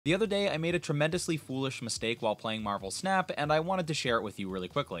The other day, I made a tremendously foolish mistake while playing Marvel Snap, and I wanted to share it with you really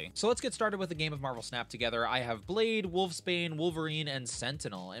quickly. So let's get started with a game of Marvel Snap together. I have Blade, Wolfsbane, Wolverine, and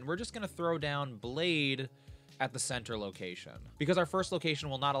Sentinel, and we're just gonna throw down Blade at the center location, because our first location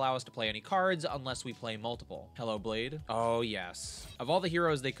will not allow us to play any cards unless we play multiple. Hello, Blade. Oh, yes. Of all the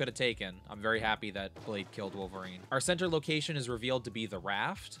heroes they could have taken, I'm very happy that Blade killed Wolverine. Our center location is revealed to be the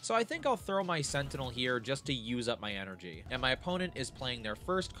Raft, so I think I'll throw my Sentinel here just to use up my energy. And my opponent is playing their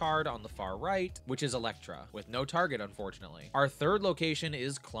first card on the far right, which is Elektra, with no target, unfortunately. Our third location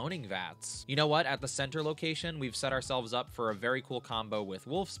is Cloning Vats. You know what? At the center location, we've set ourselves up for a very cool combo with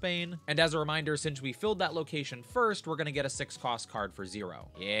Wolfsbane, and as a reminder, since we filled that location first, we're gonna get a 6-cost card for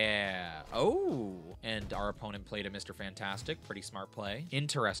 0. Yeah. Oh. And our opponent played a Mr. Fantastic. Pretty smart play.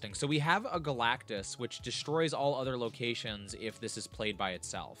 Interesting. So we have a Galactus, which destroys all other locations if this is played by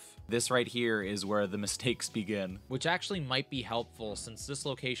itself. This right here is where the mistakes begin. Which actually might be helpful since this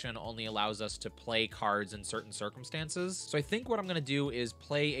location only allows us to play cards in certain circumstances. So I think what I'm gonna do is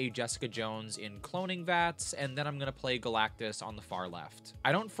play a Jessica Jones in Cloning Vats, and then I'm gonna play Galactus on the far left.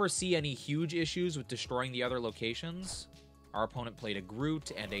 I don't foresee any huge issues with destroying the other locations. Our opponent played a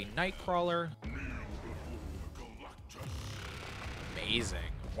Groot and a Nightcrawler. Amazing.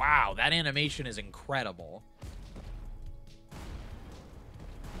 Wow, that animation is incredible.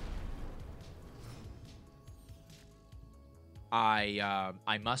 I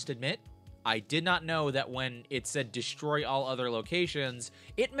must admit, I did not know that when it said destroy all other locations,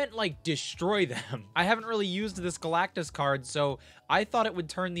 it meant like destroy them. I haven't really used this Galactus card, so I thought it would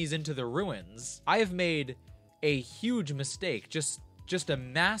turn these into the ruins. I have made a huge mistake, just a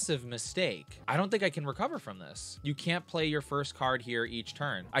massive mistake. I don't think I can recover from this. You can't play your first card here each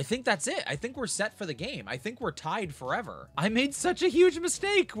turn. I think that's it. I think we're set for the game. I think we're tied forever. I made such a huge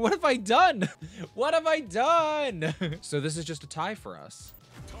mistake. What have I done? What have I done? So this is just a tie for us.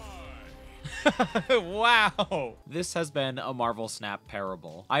 Wow. This has been a Marvel Snap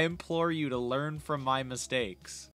parable. I implore you to learn from my mistakes.